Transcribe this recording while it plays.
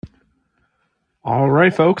All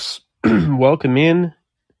right, folks. Welcome in.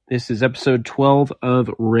 This is episode 12 of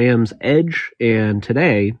Rams Edge, and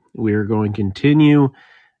today we are going to continue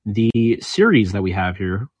the series that we have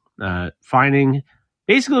here, finding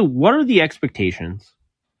basically what are the expectations,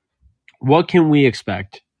 what can we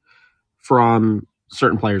expect from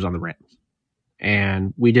certain players on the Rams.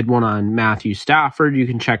 And we did one on Matthew Stafford. You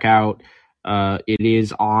can check out. It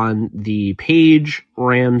is on the page,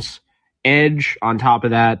 Rams Edge. On top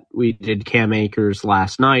of that, we did Cam Akers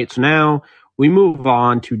last night. So now we move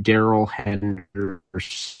on to Darrell Henderson,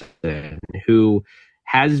 who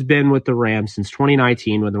has been with the Rams since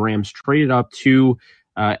 2019 when the Rams traded up to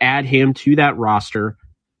add him to that roster.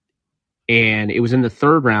 And it was in the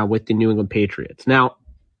third round with the New England Patriots. Now,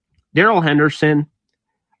 Darrell Henderson,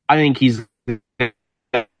 I think he's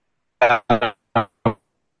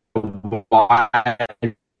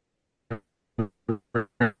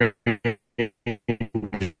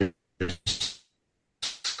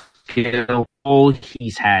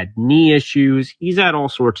he's had knee issues. He's had all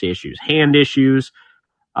sorts of issues, hand issues.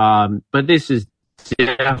 But this is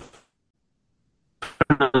definitely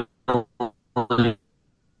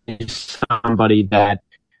somebody that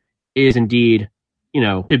is indeed,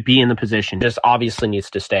 to be in the position, just obviously needs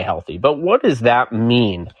to stay healthy. But what does that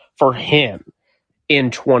mean for him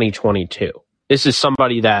in 2022? This is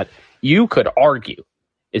somebody that you could argue,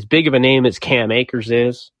 as big of a name as Cam Akers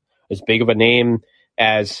is, as big of a name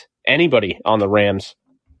as anybody on the Rams,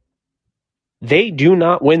 they do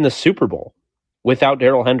not win the Super Bowl without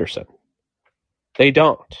Darrell Henderson. They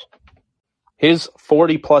don't. His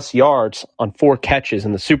 40-plus yards on 4 catches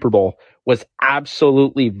in the Super Bowl was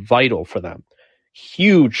absolutely vital for them.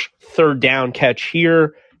 Huge third down catch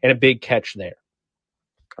here and a big catch there.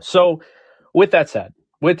 So, with that said,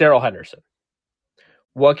 with Darrell Henderson,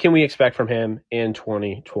 what can we expect from him in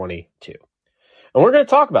 2022? And we're going to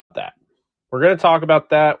talk about that. We're going to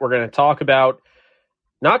talk about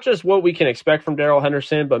not just what we can expect from Darrell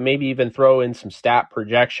Henderson, but maybe even throw in some stat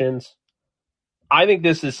projections. I think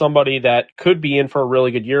this is somebody that could be in for a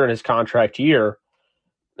really good year in his contract year,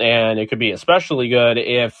 and it could be especially good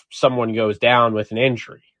if someone goes down with an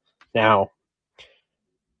injury. Now,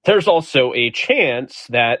 there's also a chance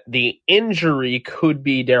that the injury could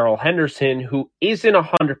be Darrell Henderson, who isn't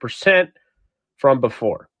 100% from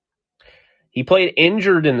before. He played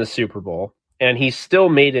injured in the Super Bowl, and he still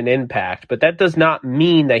made an impact, but that does not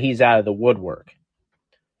mean that he's out of the woodwork.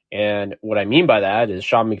 And what I mean by that is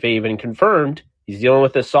Sean McVay even confirmed he's dealing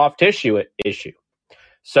with a soft tissue issue.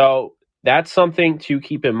 So that's something to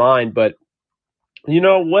keep in mind. But,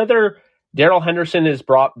 whether Darrell Henderson is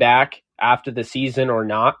brought back after the season or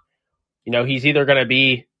not, he's either going to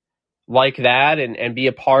be like that and be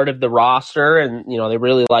a part of the roster and, they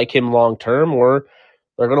really like him long term, or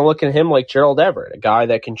they're going to look at him like Gerald Everett, a guy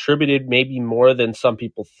that contributed maybe more than some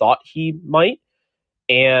people thought he might,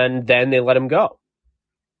 and then they let him go.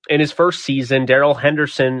 In his first season, Darrell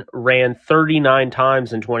Henderson ran 39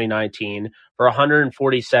 times in 2019 for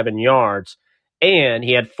 147 yards, and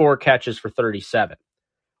he had 4 catches for 37.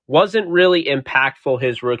 Wasn't really impactful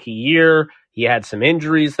his rookie year. He had some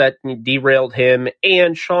injuries that derailed him,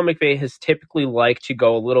 and Sean McVay has typically liked to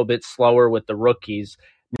go a little bit slower with the rookies,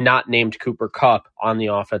 not named Cooper Kupp, on the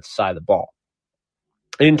offensive side of the ball.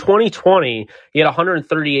 In 2020, he had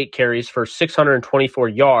 138 carries for 624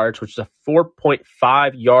 yards, which is a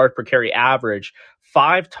 4.5 yard per carry average,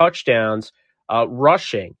 5 touchdowns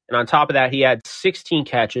rushing. And on top of that, he had 16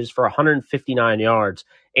 catches for 159 yards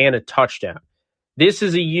and a touchdown. This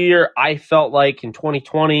is a year I felt like in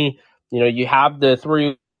 2020, you have the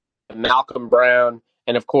 3, Malcolm Brown,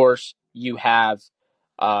 and of course you have,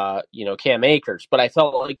 Cam Akers. But I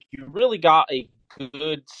felt like you really got a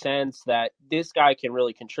good sense that this guy can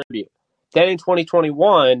really contribute. Then in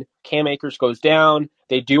 2021, Cam Akers goes down.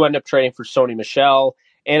 They do end up trading for Sony Michel.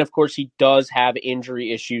 And of course, he does have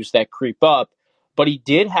injury issues that creep up. But he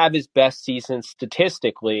did have his best season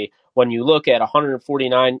statistically when you look at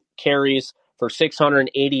 149 carries for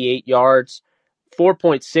 688 yards,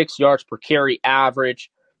 4.6 yards per carry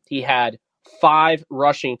average. He had 5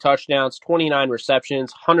 rushing touchdowns, 29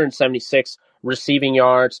 receptions, 176 receiving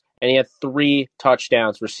yards, and he had 3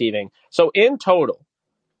 touchdowns receiving. So in total,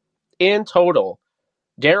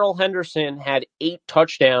 Darrell Henderson had 8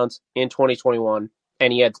 touchdowns in 2021,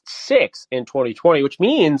 and he had 6 in 2020, which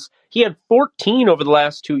means he had 14 over the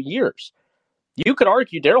last 2 years. You could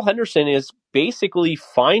argue Darrell Henderson is basically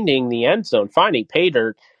finding the end zone, finding pay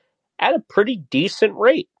dirt at a pretty decent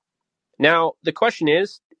rate. Now, the question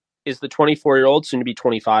is the 24-year-old, soon to be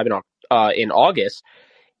 25 in August,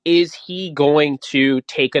 is he going to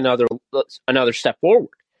take another step forward?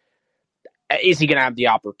 Is he going to have the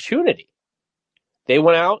opportunity? They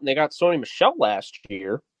went out and they got Sony Michel last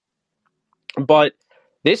year, but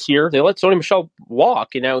this year they let Sony Michel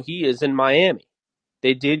walk, and now he is in Miami.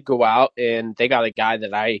 They did go out and they got a guy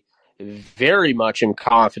that I very much am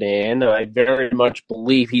confident in. I very much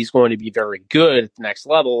believe he's going to be very good at the next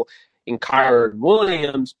level in Kyron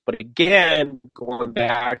Williams. But again, going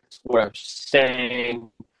back to what I was saying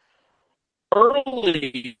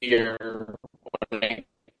earlier, when it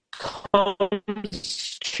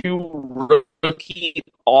comes to rookie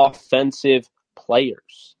offensive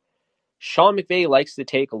players, Sean McVay likes to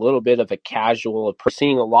take a little bit of a casual approach.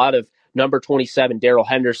 Seeing a lot of number 27, Darrell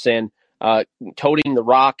Henderson, toting the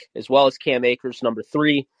rock, as well as Cam Akers, number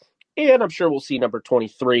 3. And I'm sure we'll see number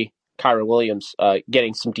 23, Kyron Williams,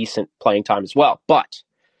 getting some decent playing time as well. But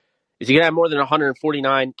is he going to have more than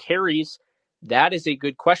 149 carries? That is a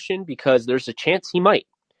good question because there's a chance he might.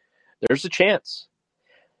 There's a chance.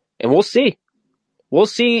 And we'll see. We'll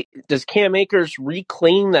see. Does Cam Akers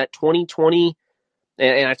reclaim that 2020?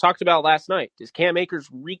 And I talked about last night. Does Cam Akers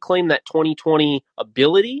reclaim that 2020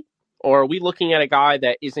 ability? Or are we looking at a guy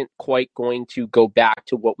that isn't quite going to go back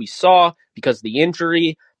to what we saw because of the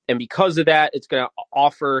injury? And because of that, it's going to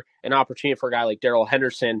offer an opportunity for a guy like Darrell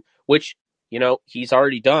Henderson, which, he's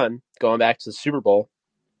already done going back to the Super Bowl.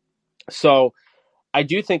 So I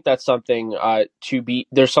do think that's something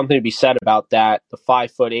there's something to be said about that. The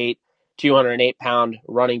 5'8", 208-pound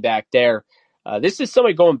running back there. This is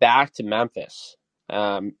somebody going back to Memphis.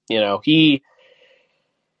 He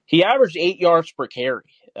averaged 8 yards per carry.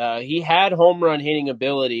 He had home run hitting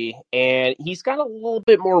ability, and he's got a little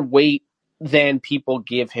bit more weight than people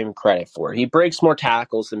give him credit for. He breaks more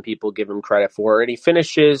tackles than people give him credit for, and he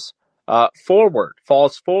finishes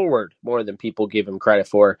falls forward more than people give him credit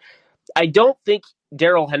for. I don't think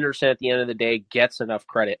Darrell Henderson at the end of the day gets enough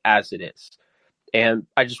credit as it is. And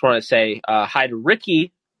I just want to say hi to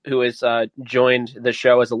Ricky, who has joined the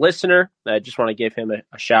show as a listener. I just want to give him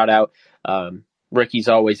a shout out. Ricky's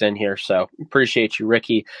always in here, so appreciate you,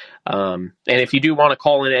 Ricky. And if you do want to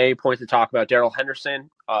call in at any point to talk about Darrell Henderson,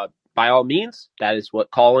 by all means, that is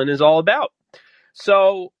what call-in is all about.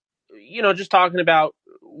 So, just talking about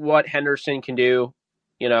what Henderson can do,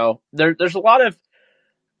 there's a lot of,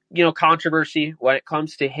 controversy when it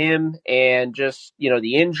comes to him and just,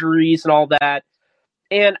 the injuries and all that.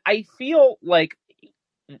 And I feel like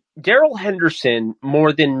Darrell Henderson,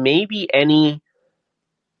 more than maybe any,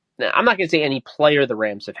 I'm not going to say any player the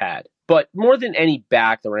Rams have had, but more than any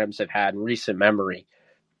back the Rams have had in recent memory,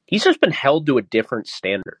 he's just been held to a different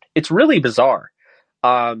standard. It's really bizarre.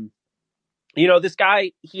 This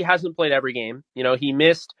guy, he hasn't played every game. He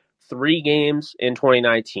missed 3 games in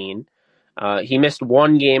 2019. He missed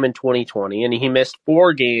 1 game in 2020, and he missed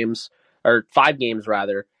 5 games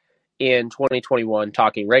rather, in 2021,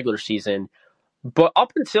 talking regular season. But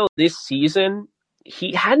up until this season,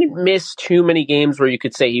 he hadn't missed too many games where you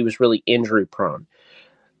could say he was really injury prone.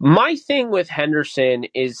 My thing with Henderson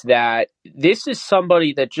is that this is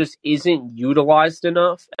somebody that just isn't utilized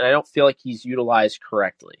enough, and I don't feel like he's utilized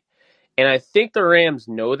correctly. And I think the Rams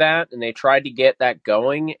know that, and they tried to get that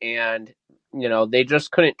going, and, they just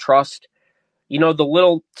couldn't trust, the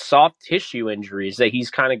little soft tissue injuries that he's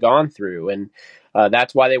kind of gone through. And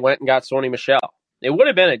that's why they went and got Sony Michel. It would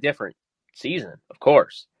have been a different season, of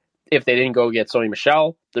course. If they didn't go get Sony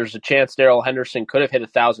Michel, there's a chance Darrell Henderson could have hit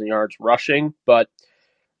 1,000 yards rushing, but,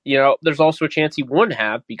 there's also a chance he wouldn't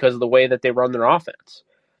have because of the way that they run their offense.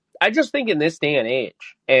 I just think in this day and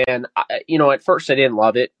age, and, at first I didn't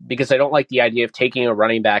love it because I don't like the idea of taking a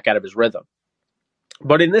running back out of his rhythm.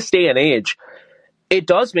 But in this day and age, it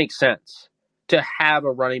does make sense to have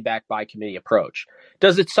a running back by committee approach.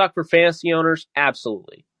 Does it suck for fantasy owners?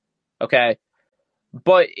 Absolutely. Okay.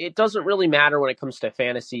 But it doesn't really matter when it comes to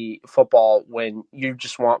fantasy football when you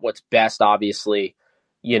just want what's best, obviously.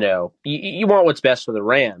 You want what's best for the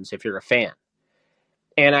Rams if you're a fan.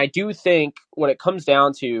 And I do think what it comes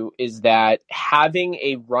down to is that having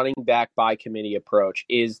a running back by committee approach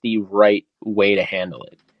is the right way to handle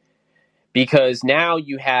it. Because now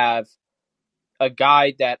you have a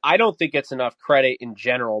guy that I don't think gets enough credit in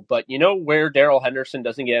general, but where Darrell Henderson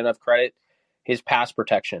doesn't get enough credit? His pass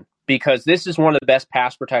protection. Because this is one of the best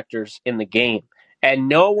pass protectors in the game. And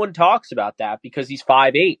no one talks about that because he's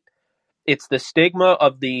 5'8". It's the stigma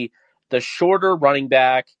of the shorter running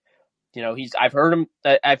back.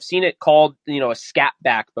 I've seen it called, a scat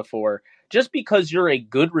back before. Just because you're a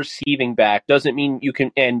good receiving back doesn't mean you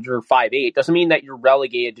can, and you're 5'8", doesn't mean that you're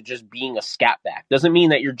relegated to just being a scat back. Doesn't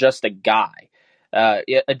mean that you're just a guy,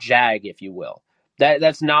 a jag, if you will.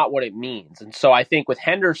 That's not what it means. And so I think with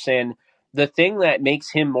Henderson, the thing that makes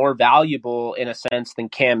him more valuable in a sense than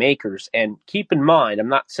Cam Akers, and keep in mind, I'm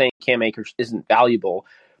not saying Cam Akers isn't valuable,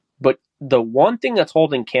 but the one thing that's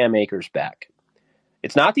holding Cam Akers back,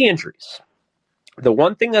 it's not the injuries. The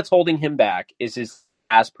one thing that's holding him back is his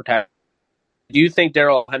pass protection. Do you think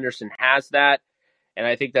Darrell Henderson has that? And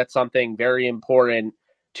I think that's something very important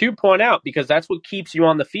to point out because that's what keeps you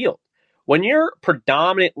on the field. When you're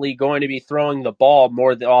predominantly going to be throwing the ball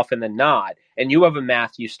more often than not, and you have a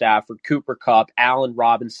Matthew Stafford, Cooper Kupp, Allen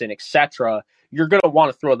Robinson, etc., you're going to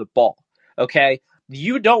want to throw the ball. Okay?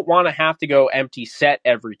 You don't want to have to go empty set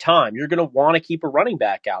every time. You're going to want to keep a running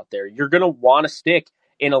back out there. You're going to want to stick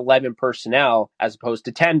in 11 personnel as opposed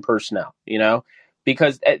to 10 personnel,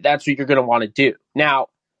 because that's what you're going to want to do. Now,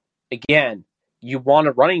 again, you want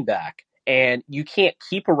a running back, and you can't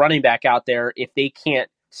keep a running back out there if they can't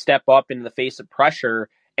step up in the face of pressure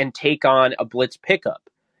and take on a blitz pickup.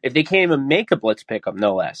 If they can't even make a blitz pickup,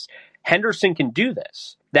 no less. Henderson can do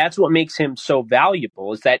this. That's what makes him so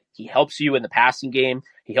valuable, is that he helps you in the passing game,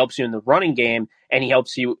 he helps you in the running game, and he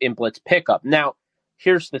helps you in blitz pickup. Now,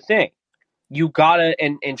 here's the thing. You gotta,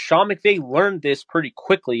 and Sean McVay learned this pretty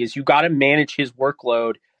quickly, is you gotta manage his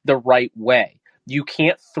workload the right way. You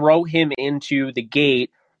can't throw him into the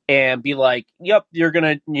gate and be like, yep, you're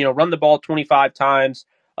going to, run the ball 25 times.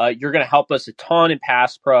 You're going to help us a ton in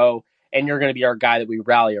pass pro, and you're going to be our guy that we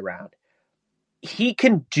rally around. He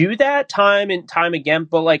can do that time and time again,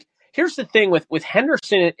 but here's the thing with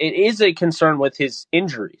Henderson, it is a concern with his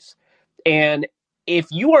injuries. And if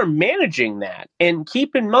you are managing that, and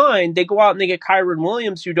keep in mind, they go out and they get Kyren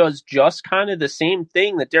Williams, who does just kind of the same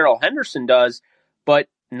thing that Darrell Henderson does, but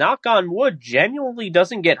knock on wood, genuinely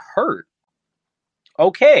doesn't get hurt.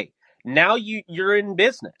 Okay, now you're in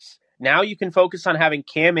business. Now you can focus on having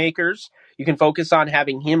Cam Akers. You can focus on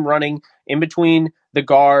having him running in between the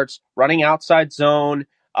guards, running outside zone,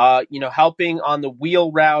 helping on the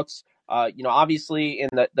wheel routes, obviously in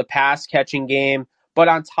the pass catching game. But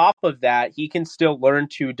on top of that, he can still learn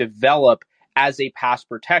to develop as a pass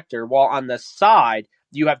protector, while on the side,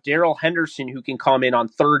 you have Darrell Henderson, who can come in on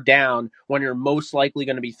third down when you're most likely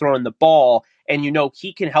going to be throwing the ball, and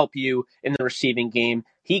he can help you in the receiving game.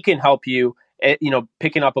 He can help you,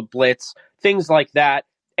 picking up a blitz, things like that.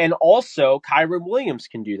 And also, Kyren Williams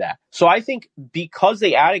can do that. So I think because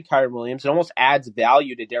they added Kyren Williams, it almost adds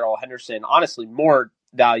value to Darrell Henderson, honestly, more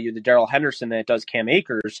value to Darrell Henderson than it does Cam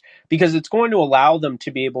Akers, because it's going to allow them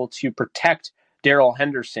to be able to protect Darrell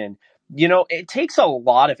Henderson. It takes a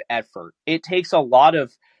lot of effort. It takes a lot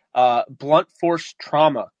of blunt force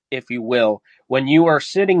trauma, if you will, when you are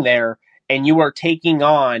sitting there and you are taking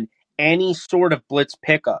on any sort of blitz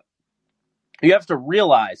pickup. You have to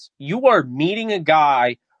realize you are meeting a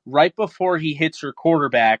guy right before he hits your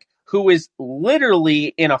quarterback who is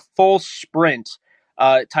literally in a full sprint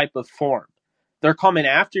type of form. They're coming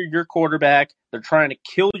after your quarterback. They're trying to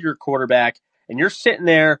kill your quarterback, and you're sitting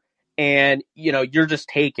there and, you're just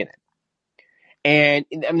taking it. And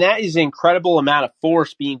that is an incredible amount of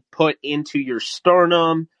force being put into your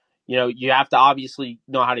sternum. You have to obviously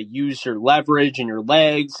know how to use your leverage and your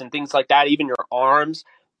legs and things like that, even your arms.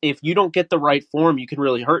 If you don't get the right form, you can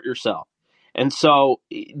really hurt yourself. And so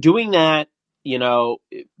doing that,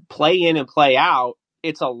 play in and play out,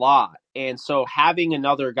 it's a lot. And so having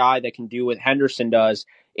another guy that can do what Henderson does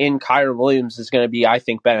in Kyren Williams is going to be, I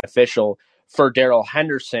think, beneficial for Darrell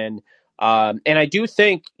Henderson. And I do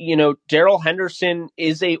think, Darrell Henderson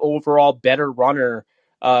is a overall better runner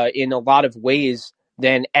in a lot of ways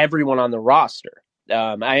than everyone on the roster.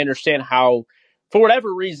 I understand how, for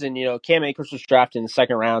whatever reason, Cam Akers was drafted in the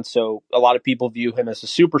second round, so a lot of people view him as a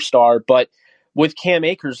superstar. But with Cam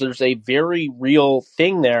Akers, there's a very real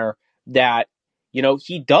thing there that,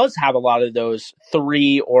 he does have a lot of those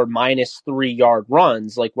 3 or minus 3 yard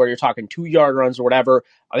runs, like where you're talking 2 yard runs or whatever.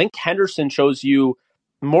 I think Henderson shows you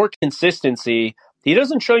more consistency. He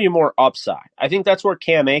doesn't show you more upside. I think that's where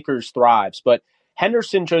Cam Akers thrives. But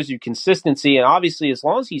Henderson shows you consistency, and obviously, as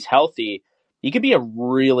long as he's healthy, he could be a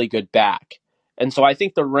really good back. And so I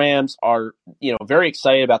think the Rams are, very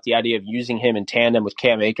excited about the idea of using him in tandem with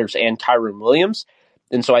Cam Akers and Kyren Williams.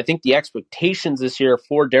 And so I think the expectations this year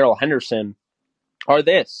for Darrell Henderson are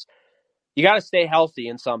this. You got to stay healthy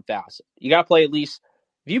in some facet. You got to play at least,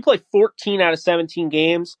 if you play 14 out of 17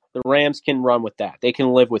 games, the Rams can run with that. They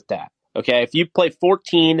can live with that. Okay, if you play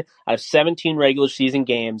 14 out of 17 regular season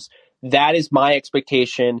games, that is my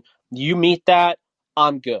expectation. You meet that,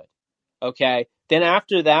 I'm good. Okay, then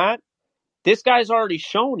after that, this guy's already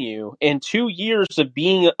shown you in 2 years of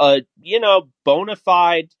being a, bona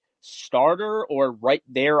fide starter or right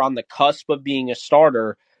there on the cusp of being a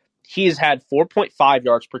starter, he's had 4.5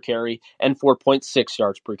 yards per carry and 4.6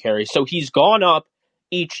 yards per carry. So he's gone up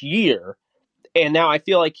each year. And now I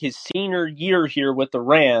feel like his senior year here with the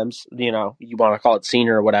Rams, you want to call it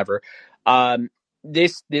senior or whatever,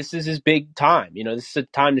 this is his big time. This is a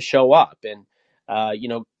time to show up. And,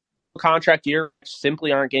 contract year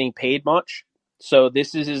simply aren't getting paid much. So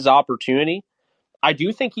this is his opportunity. I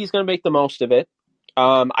do think he's going to make the most of it.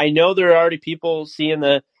 I know there are already people seeing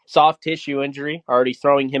the soft tissue injury, already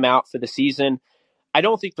throwing him out for the season. I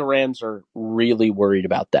don't think the Rams are really worried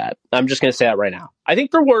about that. I'm just going to say that right now. I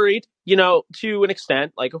think they're worried, to an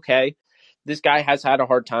extent. Like, okay, this guy has had a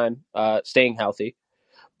hard time staying healthy.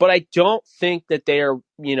 But I don't think that they are,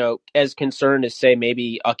 as concerned as, say,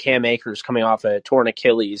 maybe a Cam Akers coming off a torn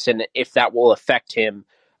Achilles, and if that will affect him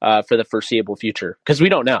for the foreseeable future, because we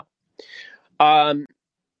don't know.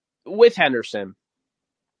 With Henderson,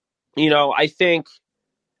 I think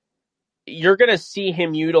you're going to see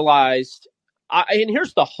him utilized. And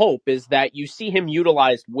here's the hope, is that you see him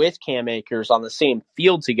utilized with Cam Akers on the same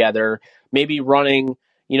field together, maybe running,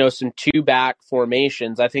 some two-back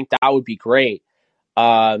formations. I think that would be great.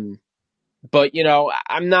 But,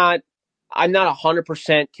 I'm not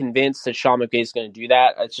 100% convinced that Sean McVay is going to do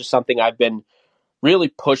that. It's just something I've been really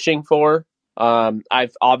pushing for.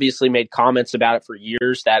 I've obviously made comments about it for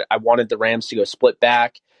years that I wanted the Rams to go split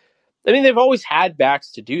back. I mean, they've always had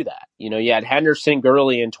backs to do that. You had Henderson,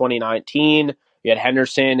 Gurley in 2019. You had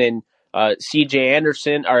Henderson and C.J.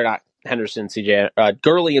 Anderson, or not Henderson,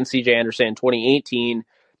 Gurley and C.J. Anderson in 2018.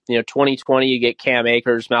 2020, you get Cam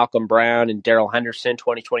Akers, Malcolm Brown, and Darrell Henderson.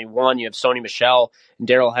 2021, you have Sony Michel and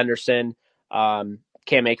Darrell Henderson.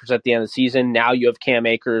 Cam Akers at the end of the season. Now you have Cam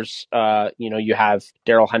Akers, you have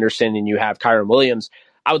Darrell Henderson, and you have Kyren Williams.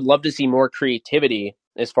 I would love to see more creativity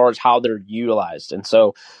as far as how they're utilized. And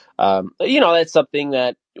so, that's something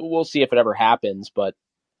that we'll see if it ever happens. But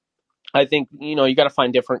I think, you got to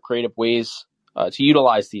find different creative ways to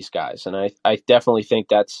utilize these guys. And I definitely think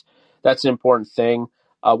that's an important thing.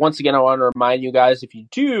 Once again, I want to remind you guys, if you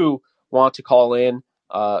do want to call in,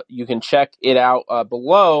 you can check it out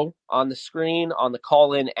below on the screen on the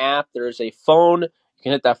call-in app. There is a phone. You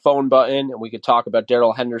can hit that phone button, and we could talk about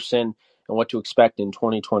Darrell Henderson and what to expect in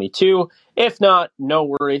 2022. If not, no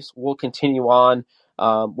worries. We'll continue on.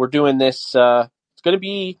 We're doing this. It's going to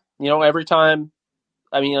be, every time.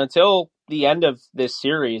 I mean, until the end of this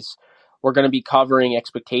series, we're going to be covering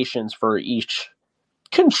expectations for each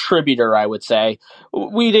contributor, I would say.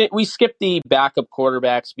 We skipped the backup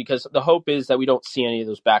quarterbacks because the hope is that we don't see any of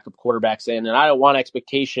those backup quarterbacks in, and I don't want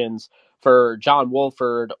expectations for John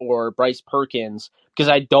Wolford or Bryce Perkins because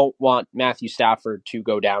I don't want Matthew Stafford to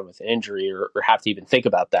go down with an injury or have to even think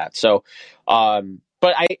about that. So,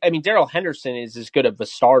 but I mean, Darrell Henderson is as good of a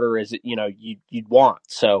starter as you'd want.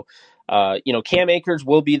 So, Cam Akers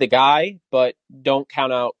will be the guy, but don't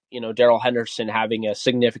count out Darrell Henderson having a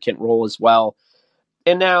significant role as well.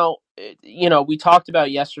 And now, we talked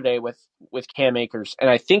about yesterday with Cam Akers, and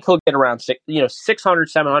I think he'll get around 600,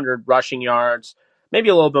 700 rushing yards, maybe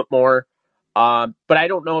a little bit more. But I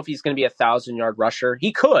don't know if he's going to be 1,000-yard rusher.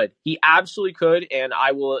 He could. He absolutely could, and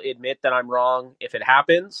I will admit that I'm wrong if it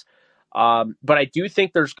happens. But I do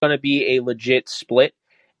think there's going to be a legit split.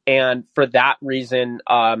 And for that reason,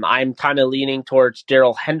 I'm kind of leaning towards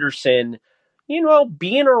Darrell Henderson,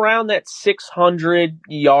 being around that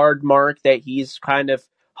 600-yard mark that he's kind of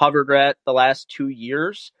hovered at the last 2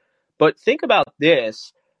 years. But think about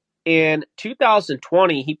this. In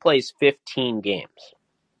 2020, he plays 15 games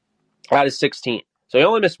out of 16. So he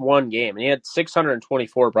only missed one game, and he had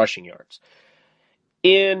 624 rushing yards.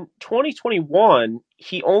 In 2021,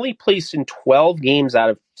 he only placed in 12 games out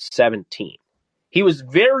of 17. He was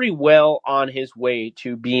very well on his way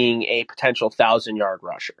to being a potential 1,000-yard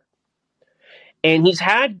rusher. And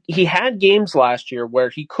he had games last year where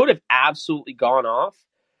he could have absolutely gone off,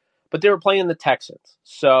 but they were playing the Texans.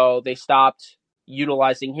 So they stopped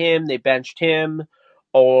utilizing him, they benched him,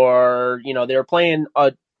 or, they were playing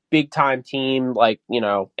a big-time team,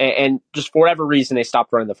 and just for whatever reason, they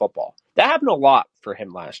stopped running the football. That happened a lot for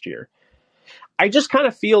him last year. I just kind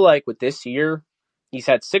of feel like with this year, he's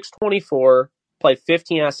had 624, played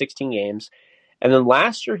 15 out of 16 games. And then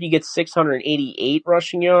last year, he gets 688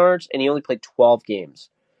 rushing yards, and he only played 12 games.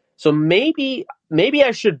 So maybe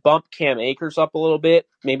I should bump Cam Akers up a little bit,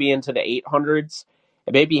 maybe into the 800s,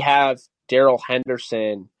 and maybe have Darrell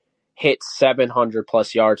Henderson hit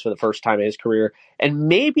 700-plus yards for the first time in his career. And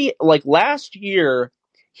maybe, like last year,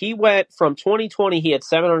 he went from 2020, he had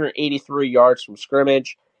 783 yards from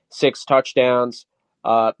scrimmage, 6 touchdowns.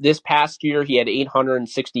 This past year, he had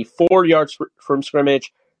 864 yards from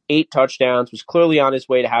scrimmage, 8 touchdowns, was clearly on his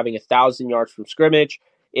way to having 1,000 yards from scrimmage.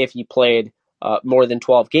 if he played more than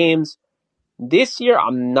 12 games. This year,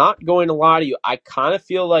 I'm not going to lie to you. I kind of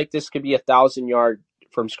feel like this could be 1,000-yard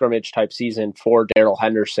from scrimmage type season for Darrell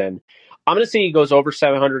Henderson. I'm going to say he goes over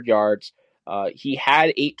 700 yards. He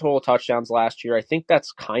had 8 total touchdowns last year. I think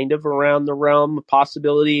that's kind of around the realm of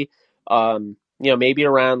possibility. Maybe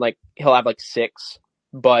around he'll have 6,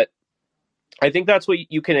 but I think that's what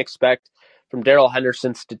you can expect from Darrell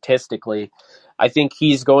Henderson statistically. I think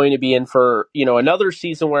he's going to be in for, another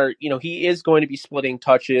season where, he is going to be splitting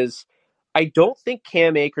touches. I don't think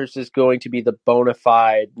Cam Akers is going to be the bona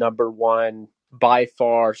fide number one, by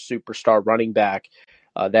far, superstar running back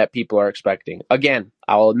that people are expecting. Again,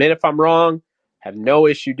 I'll admit if I'm wrong, have no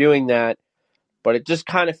issue doing that, but it just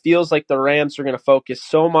kind of feels like the Rams are going to focus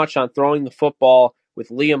so much on throwing the football with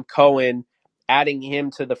Liam Cohen, adding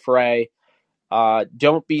him to the fray.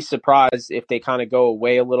 Don't be surprised if they kind of go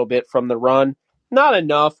away a little bit from the run. Not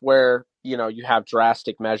enough where, you have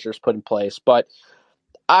drastic measures put in place, but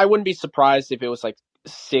I wouldn't be surprised if it was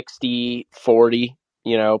 60-40,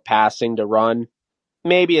 passing to run.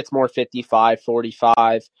 Maybe it's more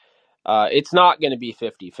 55-45. It's not going to be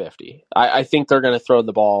 50-50. I think they're going to throw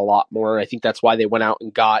the ball a lot more. I think that's why they went out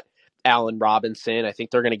and got Allen Robinson. I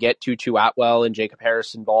think they're going to get Tutu Atwell and Jacob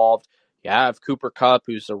Harris involved. You have Cooper Kupp,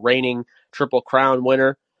 who's a reigning Triple Crown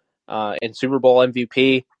winner and Super Bowl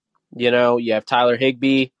MVP. You have Tyler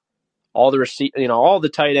Higbee, all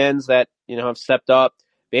the tight ends that have stepped up.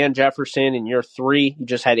 Van Jefferson in year 3, he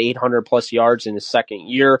just had 800 plus yards in his second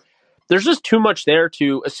year. There's just too much there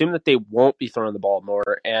to assume that they won't be throwing the ball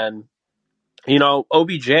more. And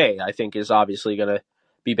OBJ, I think, is obviously going to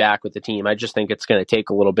be back with the team. I just think it's going to take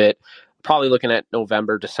a little bit. Probably looking at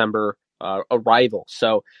November, December arrival.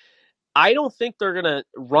 So I don't think they're going to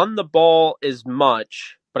run the ball as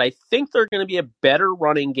much, but I think they're going to be a better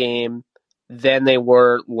running game than they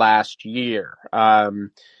were last year.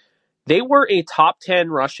 They were a top 10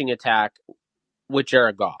 rushing attack with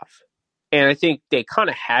Jared Goff. And I think they kind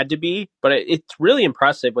of had to be, but it's really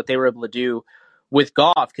impressive what they were able to do with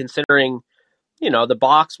Goff, considering, the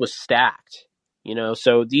box was stacked.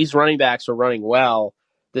 So these running backs were running well,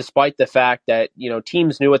 despite the fact that,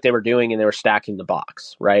 teams knew what they were doing and they were stacking the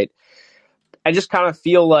box, right? I just kind of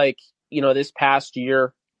feel like, this past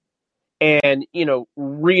year and,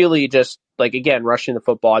 really just again, rushing the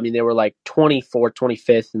football. I mean, they were 24th,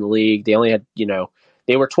 25th in the league. They only had,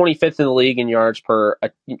 they were 25th in the league in yards per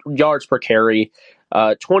carry.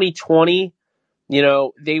 2020,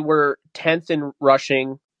 they were 10th in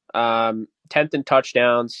rushing, 10th in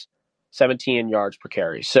touchdowns, 17 in yards per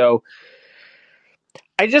carry. So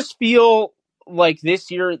I just feel like this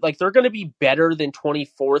year, they're going to be better than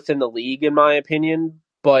 24th in the league, in my opinion,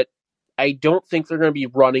 but I don't think they're going to be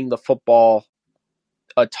running the football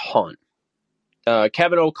a ton.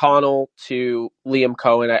 Kevin O'Connell to Liam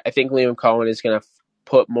Cohen. I think Liam Cohen is going to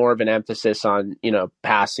put more of an emphasis on,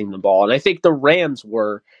 passing the ball. And I think the Rams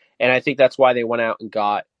were, and I think that's why they went out and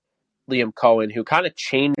got Liam Cohen, who kind of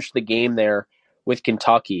changed the game there with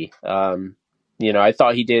Kentucky. I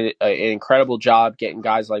thought he did an incredible job getting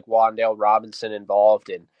guys like Wan'Dale Robinson involved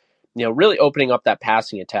and, really opening up that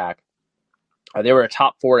passing attack. They were a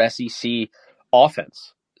top 4 SEC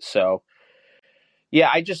offense. So, yeah,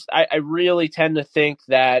 I really tend to think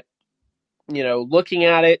that, looking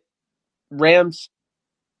at it, Rams,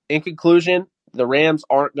 in conclusion, the Rams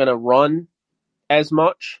aren't going to run as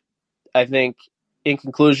much. I think, in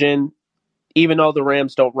conclusion, even though the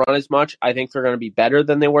Rams don't run as much, I think they're going to be better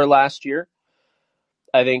than they were last year.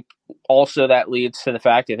 I think also that leads to the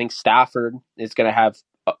fact I think Stafford is going to have,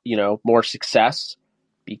 more success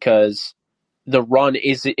because the run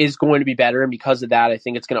is going to be better. And because of that, I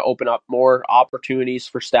think it's going to open up more opportunities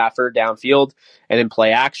for Stafford downfield and in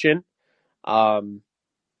play action. I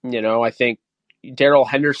think Darrell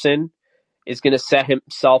Henderson is going to set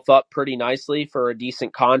himself up pretty nicely for a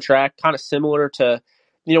decent contract, kind of similar to,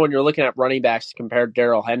 when you're looking at running backs to compare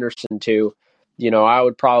Darrell Henderson to, I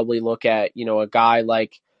would probably look at, a guy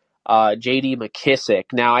like J.D. McKissick.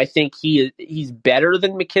 Now, I think he's better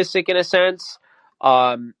than McKissick in a sense,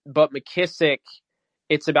 but McKissick,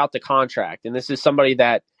 it's about the contract. And this is somebody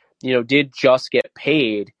that, did just get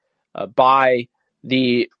paid by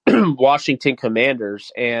the Washington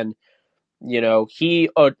Commanders. And, he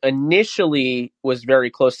initially was very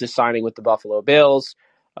close to signing with the Buffalo Bills.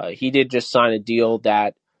 He did just sign a deal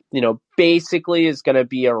that, basically is going to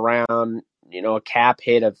be around, a cap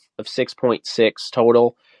hit of 6.6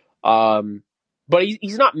 total. But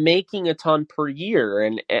he's not making a ton per year.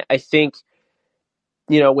 And I think,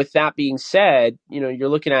 with that being said, you're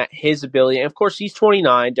looking at his ability. And of course, he's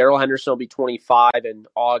 29. Darrell Henderson will be 25 in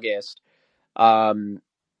August.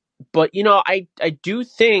 But, I do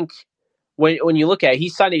think when you look at it, he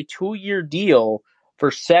signed a 2-year deal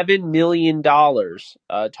for $7 million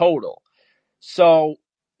total. So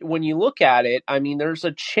when you look at it, I mean, there's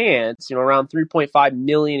a chance, around 3.5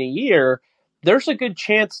 million a year. There's a good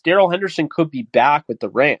chance Darrell Henderson could be back with the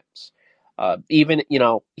Rams. Even,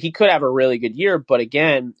 he could have a really good year, but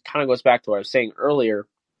again, kind of goes back to what I was saying earlier.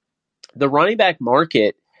 The running back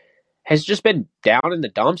market has just been down in the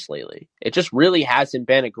dumps lately. It just really hasn't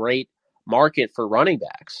been a great market for running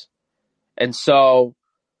backs. And so,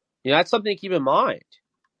 that's something to keep in mind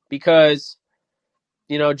because,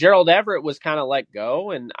 Gerald Everett was kind of let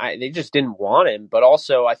go and they just didn't want him. But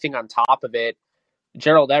also, I think on top of it,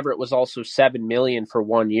 Gerald Everett was also $7 million for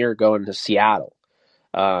 1 year going to Seattle.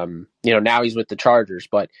 Now he's with the Chargers,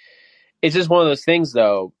 but it's just one of those things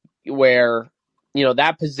though, where,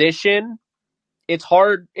 that position, it's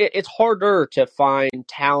hard. It's harder to find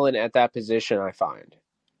talent at that position, I find.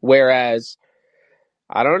 Whereas,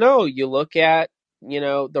 I don't know, you look at,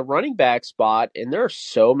 the running back spot, and there are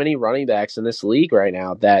so many running backs in this league right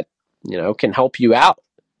now that, can help you out.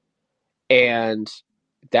 And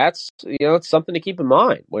that's, it's something to keep in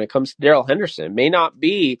mind when it comes to Darrell Henderson. It may not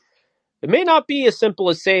be as simple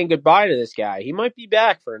as saying goodbye to this guy. He might be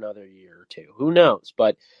back for another year or two. Who knows?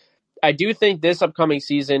 But I do think this upcoming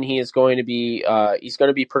season he is going to be he's going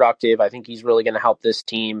to be productive. I think he's really going to help this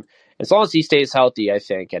team as long as he stays healthy. I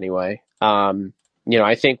think anyway.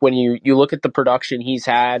 I think when you look at the production he's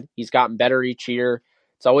had, he's gotten better each year.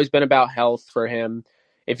 It's always been about health for him.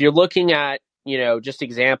 If you're looking at just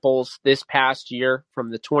examples this past year from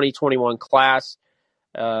the 2021 class,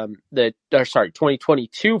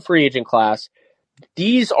 2022 free agent class.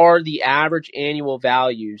 These are the average annual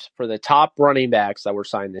values for the top running backs that were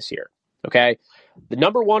signed this year. Okay. The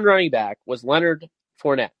number one running back was Leonard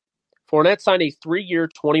Fournette. Fournette signed a 3-year,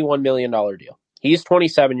 $21 million deal. He's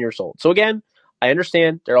 27 years old. So again, I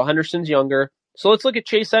understand Darrell Henderson's younger. So let's look at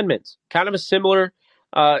Chase Edmonds. Kind of a similar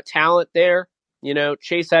talent there.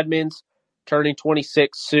 Chase Edmonds turning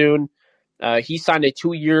 26 soon. He signed a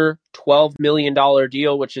 2-year, $12 million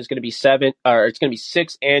deal, which is going to be it's going to be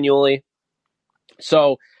 6 annually.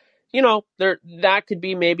 So, that could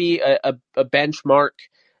be maybe a benchmark.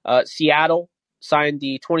 Seattle signed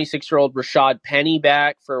the 26-year-old Rashad Penny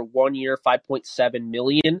back for 1 year, $5.7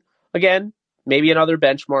 million. Again, maybe another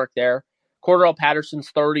benchmark there. Cordarrelle Patterson's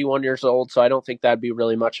 31 years old, so I don't think that'd be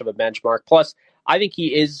really much of a benchmark. Plus, I think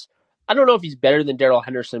I don't know if he's better than Darrell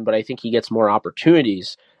Henderson, but I think he gets more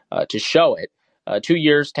opportunities to show it. 2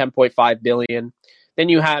 years, $10.5 billion. Then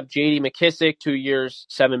you have J.D. McKissick, 2 years,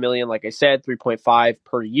 $7 million. Like I said, 3.5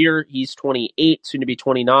 per year. He's 28, soon to be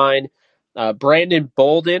 29. Brandon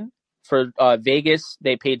Bolden for Vegas,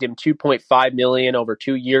 they paid him $2.5 million over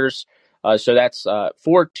 2 years. So that's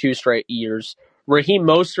for 2 straight years. Raheem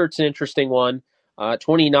Mostert's an interesting one.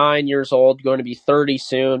 29 years old, going to be 30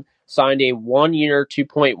 soon. Signed a 1 year,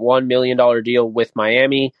 $2.1 million deal with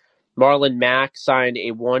Miami. Marlon Mack signed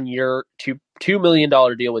a 1 year, $2 million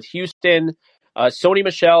deal with Houston. Sony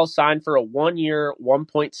Michel signed for a 1 year,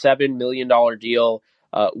 $1.7 million deal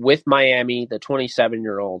with Miami, the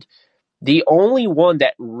 27-year-old. The only one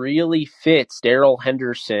that really fits Darrell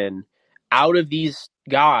Henderson out of these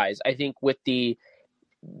guys, I think with the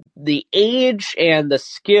age and the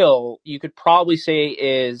skill, you could probably say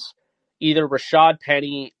is either Rashad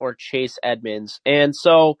Penny or Chase Edmonds. And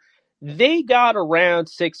so they got around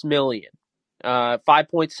 $6 million,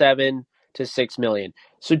 5.7 to $6 million.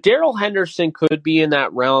 So Darrell Henderson could be in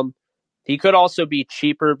that realm. He could also be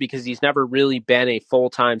cheaper because he's never really been a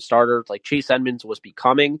full-time starter like Chase Edmonds was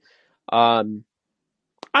becoming. I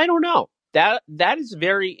don't know. That is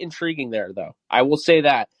very intriguing there, though. I will say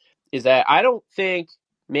that is that I don't think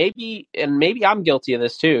maybe I'm guilty of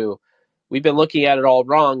this too. We've been looking at it all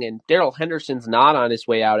wrong, and Darrell Henderson's not on his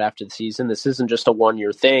way out after the season. This isn't just a 1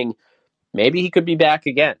 year thing. Maybe he could be back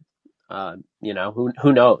again.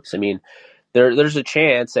 Who knows? I mean, there's a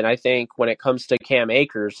chance, and I think when it comes to Cam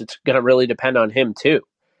Akers, it's going to really depend on him too.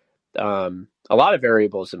 A lot of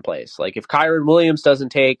variables in place. Like if Kyron Williams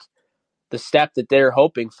doesn't take the step that they're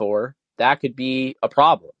hoping for, that could be a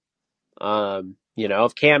problem.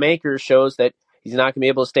 If Cam Akers shows that he's not going to be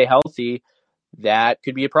able to stay healthy, that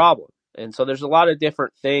could be a problem. And so there's a lot of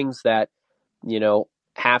different things that,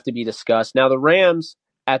 have to be discussed. Now, the Rams,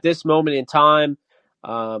 at this moment in time,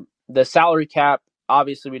 the salary cap,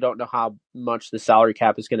 obviously we don't know how much the salary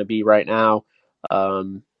cap is going to be right now. I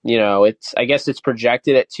guess it's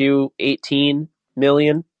projected at $218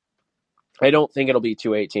 million. I don't think it'll be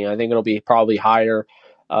 218. I think it'll be probably higher.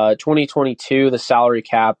 2022, the salary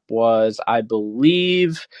cap was, I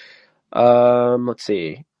believe,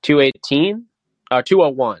 218.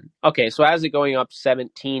 201. Okay, so as it going up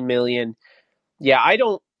 17 million. Yeah, I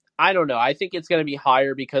don't know. I think it's going to be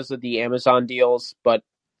higher because of the Amazon deals, but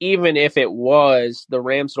even if it was, the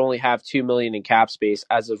Rams would only have 2 million in cap space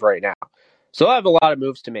as of right now. So they'll have a lot of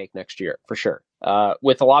moves to make next year for sure.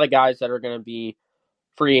 With a lot of guys that are going to be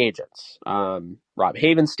free agents. Rob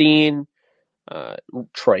Havenstein,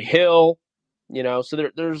 Troy Hill, so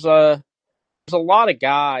there's a lot of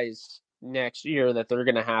guys next year that they're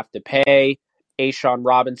going to have to pay. Ashawn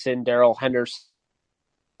Robinson, Darrell Henderson.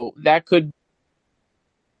 That could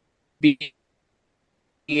be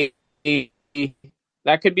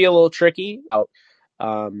that could be a little tricky.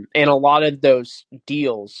 And a lot of those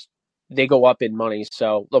deals, they go up in money.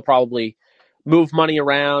 So they'll probably move money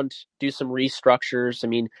around, do some restructures. I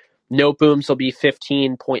mean, No Booms will be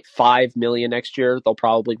 15.5 million next year. They'll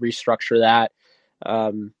probably restructure that.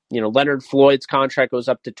 Leonard Floyd's contract goes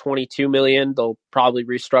up to 22 million. They'll probably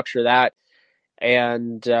restructure that.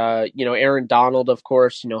 And Aaron Donald, of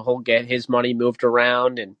course, he'll get his money moved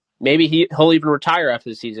around, and maybe he'll even retire after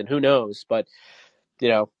the season. Who knows? But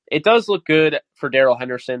it does look good for Darrell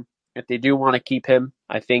Henderson. If they do want to keep him,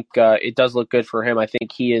 I think it does look good for him. I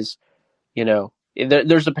think he is,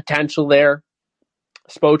 there's a potential there.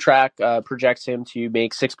 Spotrac projects him to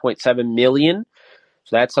make 6.7 million,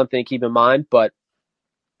 so that's something to keep in mind. But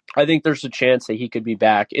I think there's a chance that he could be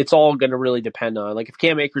back. It's all going to really depend on, like, if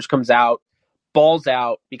Cam Akers comes out, balls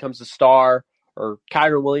out, becomes a star, or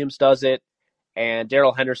Kyron Williams does it, and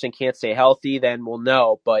Darrell Henderson can't stay healthy, then we'll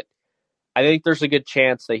know. But I think there's a good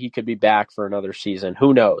chance that he could be back for another season.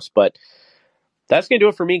 Who knows? But that's going to do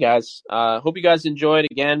it for me, guys. Hope you guys enjoyed.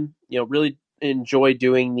 Again, really enjoy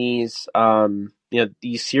doing these,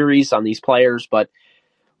 these series on these players. But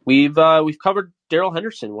we've covered Darrell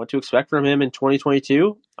Henderson, what to expect from him in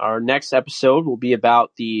 2022. Our next episode will be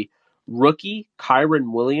about the rookie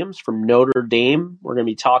Kyron Williams from Notre Dame. We're going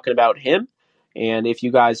to be talking about him. And if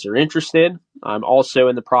you guys are interested, I'm also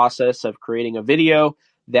in the process of creating a video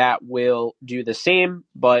that will do the same,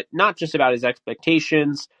 but not just about his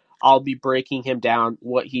expectations. I'll be breaking him down,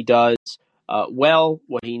 what he does well,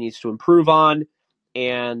 what he needs to improve on,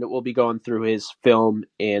 and we'll be going through his film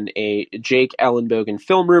in a Jake Ellenbogen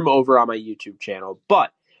film room over on my YouTube channel.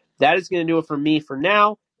 But that is going to do it for me for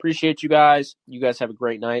now. Appreciate you guys. You guys have a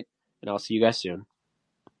great night, and I'll see you guys soon.